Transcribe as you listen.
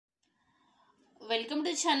Welcome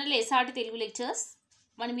to channel SRT Telugu lectures.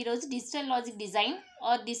 మనం ఈరోజు digital logic design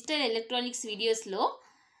are digital electronics వీడియోస్లో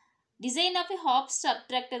design of A hop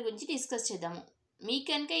subtractor గురించి discuss చేద్దాము. మీకు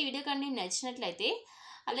కనుక ఈ వీడియో కంటెంట్ నచ్చినట్లయితే,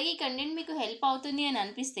 అలాగే ఈ కంటెంట్ మీకు హెల్ప్ అవుతుంది అని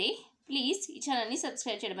అనిపిస్తే ప్లీజ్ ఈ ఛానల్ని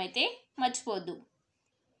సబ్స్క్రైబ్ చేయడం అయితే మర్చిపోవద్దు.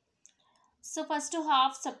 సో ఫస్ట్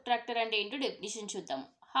హాఫ్ సబ్ట్రాక్టర్ అంటే ఏంటో డెఫినేషన్ చూద్దాము.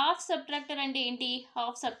 హాఫ్ సబ్ట్రాక్టర్ అంటే ఏంటి?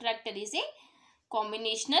 Half subtractor is a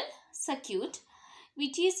combinational circuit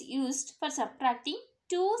which is used for subtracting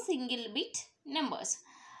two single bit numbers.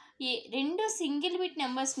 రెండు సింగిల్ బిట్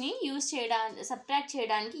నెంబర్స్ని సబ్ట్రాక్ట్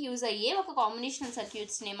చేయడానికి యూజ్ అయ్యే ఒక కాంబినేషనల్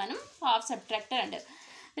సర్క్యూట్స్ని మనం హాఫ్ సబ్ట్రాక్టర్ అంటారు.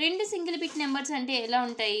 రెండు సింగిల్ బిట్ నెంబర్స్ అంటే ఎలా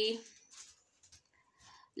ఉంటాయి?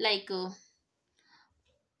 లైక్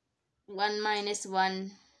 1 - 1,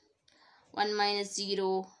 1 - 0,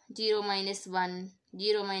 0 - 1,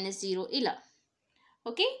 0 - 0 ఇలా.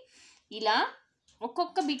 ఓకే, ఇలా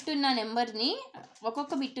ఒక్కొక్క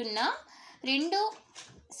బిట్ ఉన్న రెండు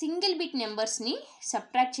సింగిల్ బిట్ నెంబర్స్ని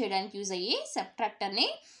సబ్ట్రాక్ట్ చేయడానికి యూజ్ అయ్యే సబ్ట్రాక్టర్ని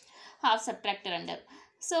హాఫ్ సబ్ట్రాక్టర్ అంటారు.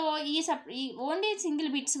 సో ఈ ఓన్లీ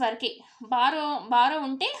సింగిల్ బిట్స్ వరకే, బారో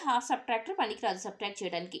ఉంటే హాఫ్ సబ్ట్రాక్టర్ పనికిరాదు సబ్ట్రాక్ట్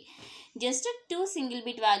చేయడానికి. జస్ట్ 2 సింగిల్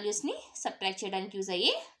బిట్ వాల్యూస్ని సబ్ట్రాక్ట్ చేయడానికి యూజ్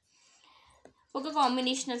అయ్యే ఒక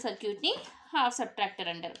కాంబినేషనల్ సర్క్యూట్ని హాఫ్ సబ్ట్రాక్టర్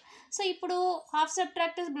అంటారు. సో ఇప్పుడు హాఫ్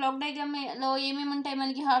సబ్ట్రాక్టర్స్ బ్లాక్ డయాగ్రామ్లో ఏమేమి ఉంటాయి?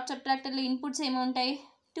 మనకి హాఫ్ సబ్ట్రాక్టర్లో ఇన్పుట్స్ ఏమి ఉంటాయి?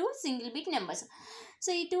 2 సింగిల్ బిట్ నెంబర్స్. సో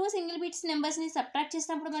ఈ 2 సింగిల్ బిట్స్ నెంబర్స్ని సబ్ట్రాక్ట్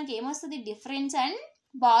చేసినప్పుడు మనకి ఏమొస్తుంది? డిఫరెన్స్ అండ్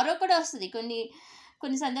బారో కూడా వస్తుంది.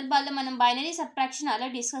 కొన్ని సందర్భాల్లో మనం బైనరీ సబ్ట్రాక్షన్ అలా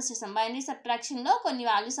డిస్కస్ చేస్తాం. బైనరీ సబ్ట్రాక్షన్లో కొన్ని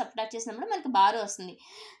వాల్యూస్ సబ్ట్రాక్ట్ చేసినప్పుడు మనకి బారో వస్తుంది.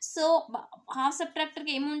 సో హాఫ్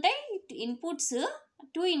సబ్ట్రాక్టర్కి ఏముంటాయి? Inputs,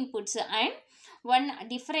 2 inputs and one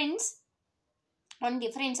difference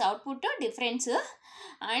output difference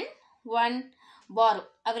and 1 borrow.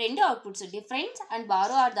 అవి రెండు outputs. Difference and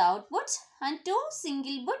borrow are the outputs and 2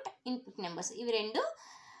 single bit input numbers. ఇవి రెండు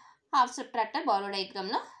హాఫ్ సబ్ట్రాక్టర్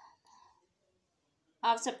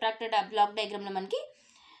బ్లాక్ డయాగ్రామ్లో మనకి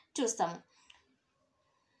చూస్తాము.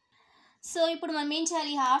 సో ఇప్పుడు మనం ఏం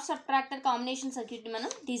చేయాలి? హాఫ్ సబ్ట్రాక్టర్ కాంబినేషన్ సర్క్యూట్ని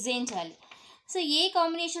మనం డిజైన్ చేయాలి. సో ఏ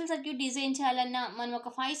కాంబినేషన్ సర్క్యూట్ డిజైన్ చేయాలన్నా మనం ఒక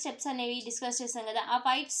 5 స్టెప్స్ అనేవి డిస్కస్ చేస్తాం కదా. ఆ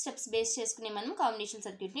 5 స్టెప్స్ బేస్ చేసుకుని మనం కాంబినేషన్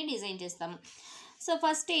సర్క్యూట్ని డిజైన్ చేస్తాము. సో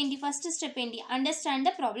ఫస్ట్ స్టెప్ ఏంటి? Understand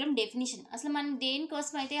the problem definition. అసలు మనం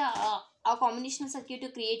దేనికోసం అయితే ఆ కాంబినేషనల్ సర్క్యూట్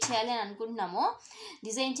క్రియేట్ చేయాలని అనుకుంటున్నామో,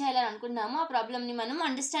 డిజైన్ చేయాలని అనుకుంటున్నామో, ఆ ప్రాబ్లమ్ని మనం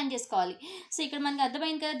అండర్స్టాండ్ చేసుకోవాలి. సో ఇక్కడ మనకి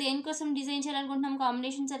అర్థమైంది కదా దేనికోసం డిజైన్ చేయాలనుకుంటున్నాం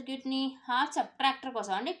కాంబినేషన్ సర్క్యూట్ని? హాఫ్ సబ్ట్రాక్టర్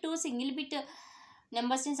కోసం. అంటే 2 సింగిల్ బిట్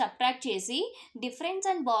నెంబర్స్ని సబ్ట్రాక్ట్ చేసి డిఫరెన్స్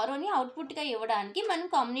అండ్ బారోని అవుట్పుట్గా ఇవ్వడానికి మనం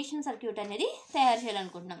కాంబినేషన్ సర్క్యూట్ అనేది తయారు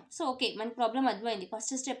చేయాలనుకుంటున్నాం. సో ఓకే, మనకి ప్రాబ్లం అర్థమైంది.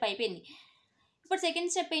 ఫస్ట్ స్టెప్ అయిపోయింది. ఇప్పుడు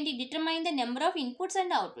సెకండ్ స్టెప్ ఏంటి? Determine the number of inputs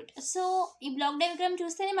and output. So ఈ బ్లాక్ డయాగ్రామ్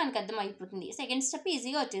చూస్తేనే మనకు అర్థమైపోతుంది. సెకండ్ స్టెప్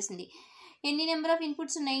ఈజీగా వచ్చేసింది. ఎన్ని నెంబర్ ఆఫ్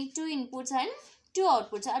ఇన్పుట్స్ ఉన్నాయి? 2 ఇన్పుట్స్ అండ్ 2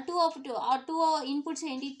 అవుట్పుట్స్. ఆ 2 ఇన్పుట్స్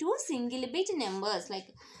ఏంటి? 2 సింగిల్ బిట్ నెంబర్స్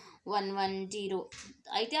లైక్ 1 1 0.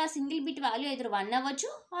 అయితే ఆ సింగిల్ బిట్ వాల్యూ either 1 అవ్వచ్చు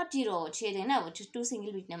ఆర్ 0 అవ్వచ్చు, ఏదైనా అవ్వచ్చు. 2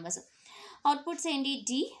 సింగిల్ బిట్ నెంబర్స్. అవుట్పుట్స్ ఏంటి?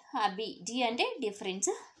 D R B. డి అంటే డిఫరెన్స్,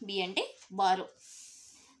 బి అంటే బారో.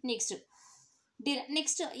 నెక్స్ట్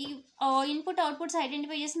ఈ ఇన్పుట్ అవుట్పుట్స్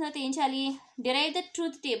ఐడెంటిఫై చేసిన తర్వాత ఏం చేయాలి? Derive the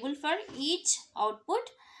truth table for each output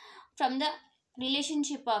from the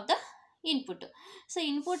relationship of the input. So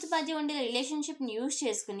inputs మధ్య ఉండే రిలేషన్షిప్ని యూజ్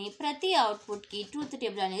చేసుకుని ప్రతి అవుట్పుట్కి ట్రూత్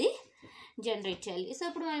టేబుల్ అనేది జనరేట్ చేయాలి. సో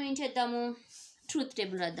ఇప్పుడు మనం ఏం చేద్దాము? ట్రూత్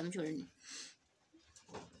టేబుల్ రాద్దాం. చూడండి,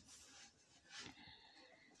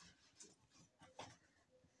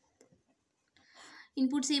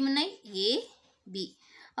 ఇన్పుట్స్ ఏమున్నాయి? A B.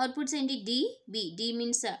 అవుట్పుట్స్ ఏంటి? D B. D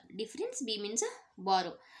means difference, B means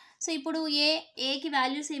borrow. So ఇప్పుడు ఏకి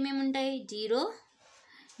వాల్యూస్ ఏమేమి ఉంటాయి? 0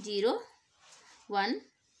 0 1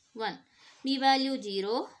 1. B value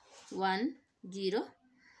 0 1 0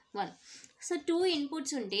 1. సో 2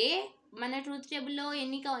 ఇన్పుట్స్ ఉంటే మన ట్రూత్ టేబుల్లో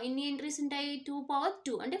ఎన్ని ఎంట్రీస్ ఉంటాయి? 2 పవర్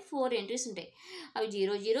 2 అంటే 4 ఎంట్రీస్ ఉంటాయి. అవి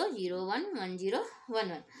 0 0 0 1 1 0 1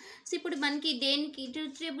 1. సో ఇప్పుడు మనకి దేనికి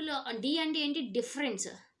ట్రూత్ టేబుల్లో డి అంటే ఏంటి? డిఫరెన్స్.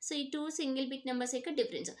 సో ఈ 2 సింగిల్ బిట్ నెంబర్స్ యొక్క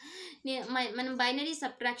డిఫరెన్స్. మనం బైనరీ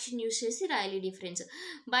సబ్ట్రాక్షన్ యూజ్ చేసి రాయాలి డిఫరెన్స్.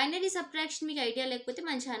 బైనరీ సబ్ట్రాక్షన్ మీకు ఐడియా లేకపోతే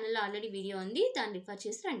మన ఛానల్లో ఆల్రెడీ వీడియో ఉంది, దాన్ని రిఫర్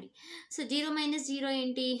చేసి రండి. సో 0 - 0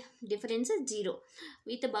 ఏంటి? Difference 0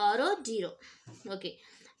 with borrow 0. ఓకే,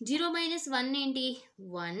 0 - 1 ఏంటి?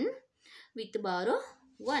 1 విత్ బారో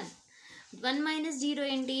 1. 1 - 0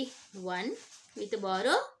 ఏంటి? 1 విత్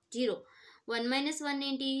బారో 0. 1 - 1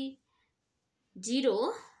 ఏంటి? 0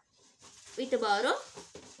 విత్ బారో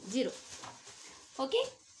 0. ఓకే,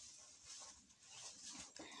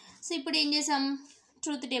 సో ఇప్పుడు ఏం చేసాం?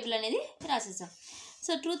 ట్రూత్ టేబుల్ అనేది రాసేసాం.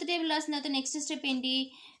 సో ట్రూత్ టేబుల్ రాసిన తర్వాత నెక్స్ట్ స్టెప్ ఏంటి?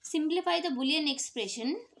 Simplify the Boolean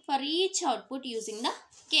expression for each output using the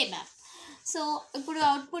K map. So ఇప్పుడు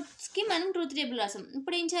అవుట్పుట్స్కి మనం ట్రూత్ టేబుల్ రాసాం.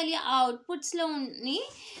 ఇప్పుడు ఏం చేయాలి, ఆ అవుట్పుట్స్లోని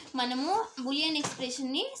మనము బులియన్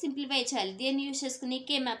ఎక్స్ప్రెషన్ని సింప్లిఫై చేయాలి. దేన్ని యూస్ చేసుకుని,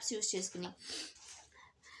 కే మ్యాప్స్ యూస్ చేసుకుని.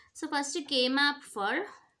 So first K map for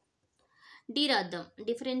D రాద్దాం,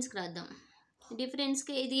 డిఫరెన్స్కి రాద్దాం.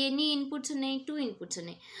 డిఫరెన్స్కి ఇది ఎన్ని ఇన్పుట్స్ ఉన్నాయి, 2 ఇన్పుట్స్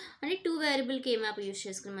ఉన్నాయి. అంటే 2 వేరియబుల్ కే మ్యాప్ యూస్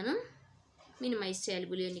చేసుకుని మనం మినిమైజ్ చేయాలి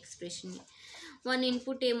బులియన్ ఎక్స్ప్రెషన్ని. 1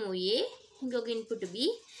 ఇన్పుట్ ఏమో ఏ, ఇంకొక ఇన్పుట్ బి.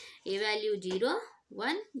 ఏ వాల్యూ 0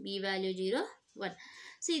 1, బి వాల్యూ 0 1.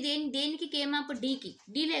 సో ఇది దేనికి కే మ్యాప్, డీకి.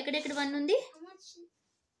 డీలో ఎక్కడెక్కడ 1 ఉంది,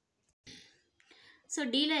 సో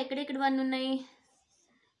డీలో ఎక్కడెక్కడ 1 ఉన్నాయి,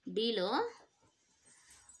 డీలో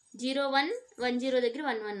 0 1 1 0 దగ్గర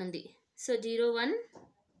 1 1 ఉంది. సో 0 1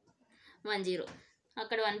 1 0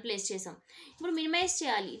 అక్కడ 1 ప్లేస్ చేసాం. ఇప్పుడు మినిమైజ్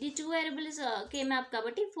చేయాలి. ఇది 2 వేరియబుల్స్ కే మ్యాప్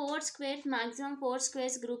కాబట్టి 4 squares, maximum 4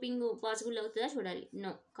 squares grouping possible అవుతుందా చూడాలి.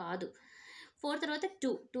 నో, కాదు. 4 తర్వాత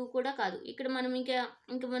 2 కూడా కాదు. ఇక్కడ మనం ఇంకా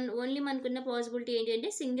ఓన్లీ మనకున్న పాసిబిలిటీ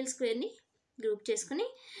ఏంటంటే సింగిల్ స్క్వేర్ని గ్రూప్ చేసుకుని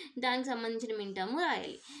దానికి సంబంధించిన మింటాము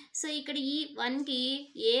రాయాలి. సో ఇక్కడ ఈ 1కి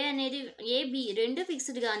ఏ అనేది, ఏ బి రెండు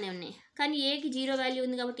ఫిక్స్డ్గానే ఉన్నాయి. కానీ ఏకి 0 వాల్యూ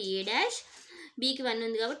ఉంది కాబట్టి ఏ డాష్, బికి 1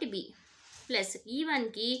 ఉంది కాబట్టి బి, ప్లస్ ఈ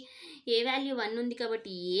 1కి ఏ వాల్యూ 1 ఉంది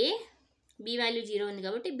కాబట్టి ఏ, బి వాల్యూ 0 ఉంది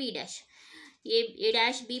కాబట్టి బి డాష్. ఏ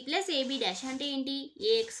dash B plus AB dash అంటే ఏంటి,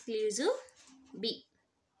 ఏ ఎక్స్క్లూజివ్ బి.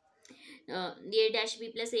 ఏ dash B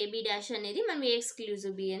plus AB dash అనేది మనం ఏ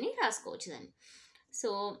ఎక్స్క్లూజివ్ బి అని రాసుకోవచ్చు దాన్ని. సో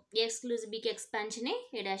ఏ ఎక్స్క్లూజివ్ బికి ఎక్స్పాన్షనే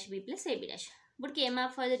ఏ dash B plus AB dash. ఇప్పుడు K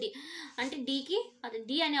map for the D అంటే డీకి, అది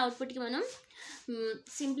డి అనే అవుట్పుట్కి మనం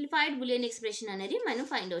సింప్లిఫైడ్ బులియన్ ఎక్స్ప్రెషన్ అనేది మనం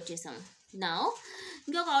ఫైండ్ అవుట్ చేసాము. నా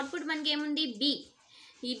ఇంకొక అవుట్పుట్ మనకి ఏముంది, బి.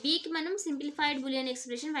 ఈ బీకి మనం simplified bullion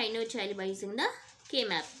expression find out చేయాలి by using the K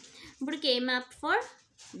map. ఇప్పుడు K map for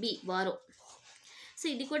B borrow. So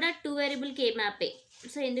ఇది కూడా 2 వేరియబుల్ కే మ్యాపే.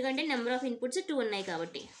 సో ఎందుకంటే నెంబర్ ఆఫ్ ఇన్పుట్స్ 2 ఉన్నాయి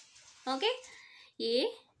కాబట్టి. ఓకే, ఏ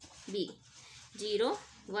బి 0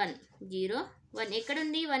 1 0 1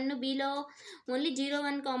 ఎక్కడుంది, 1 బిలో ఓన్లీ 0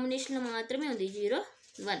 1 కాంబినేషన్లో మాత్రమే ఉంది, 0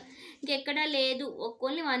 1 ఇంకెక్కడా లేదు.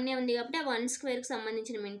 ఓన్లీ 1 ఉంది కాబట్టి ఆ 1 స్క్వేర్కి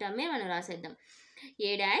సంబంధించిన మింటామే మనం రాసేద్దాం. ఏ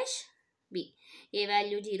డాష్ బి, ఏ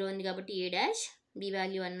వాల్యూ 0 ఉంది కాబట్టి ఏ డాష్, బి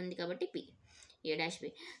వాల్యూ 1 ఉంది కాబట్టి బి, ఏ డాష్ బి.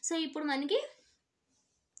 సో ఇప్పుడు మనకి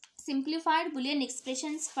simplified bullion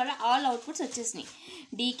expressions for all outputs వచ్చేసినాయి,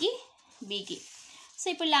 డీకి బీకి. సో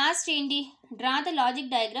ఇప్పుడు లాస్ట్ ఏంటి, draw the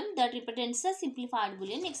logic diagram that represents the simplified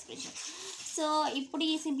bullion expression. So ఇప్పుడు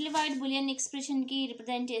ఈ సింప్లిఫైడ్ బులియన్ ఎక్స్ప్రెషన్కి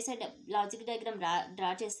రిప్రజెంట్ చేసే లాజిక్ డయాగ్రామ్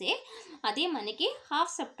డ్రా చేస్తే అదే మనకి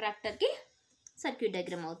హాఫ్ సబ్ట్రాక్టర్కి సర్క్యూట్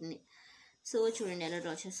డయాగ్రామ్ అవుతుంది. సో చూడండి ఎలా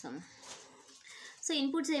డ్రా చేస్తాము. సో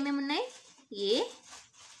ఇన్పుట్స్ ఏమేమి ఉన్నాయి, A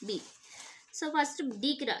B. So first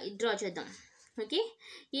డీకి draw చేద్దాం. ఓకే,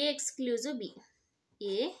 ఏ ఎక్స్క్లూజివ్ బి,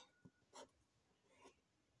 ఏ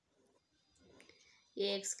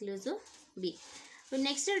ఎక్స్క్లూజివ్ బి.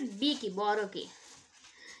 నెక్స్ట్ బికి బారోకి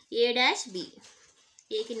ఏ డాష్ బి,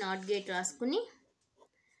 ఏకి నాట్ గేట్ రాసుకుని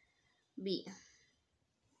బి,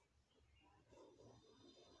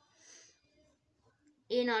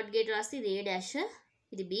 ఏ నాట్ గేట్ రాస్తే ఇది ఏ డాష్,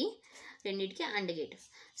 ఇది బి, రెండింటికి and gate.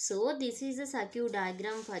 So this is the circuit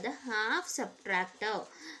diagram for the half subtractor.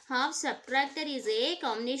 Half subtractor is a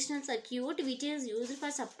combinational circuit which is used for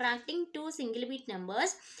subtracting 2 single bit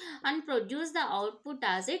numbers and produce the output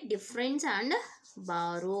as a difference and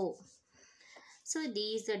borrow. So this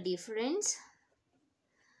is the difference,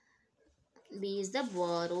 B is the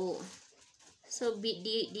borrow. So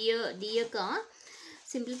D యొక్క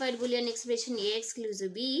simplified boolean expression A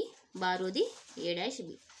exclusive B, borrow the A dash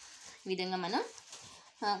B. ఈ విధంగా మనం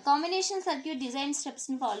combination circuit design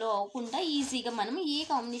స్టెప్స్ని follow అవ్వకుండా ఈజీగా మనం ఏ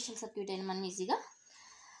combination circuit అయినా మనం ఈజీగా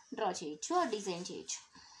డ్రా చేయొచ్చు, డిజైన్ చేయొచ్చు.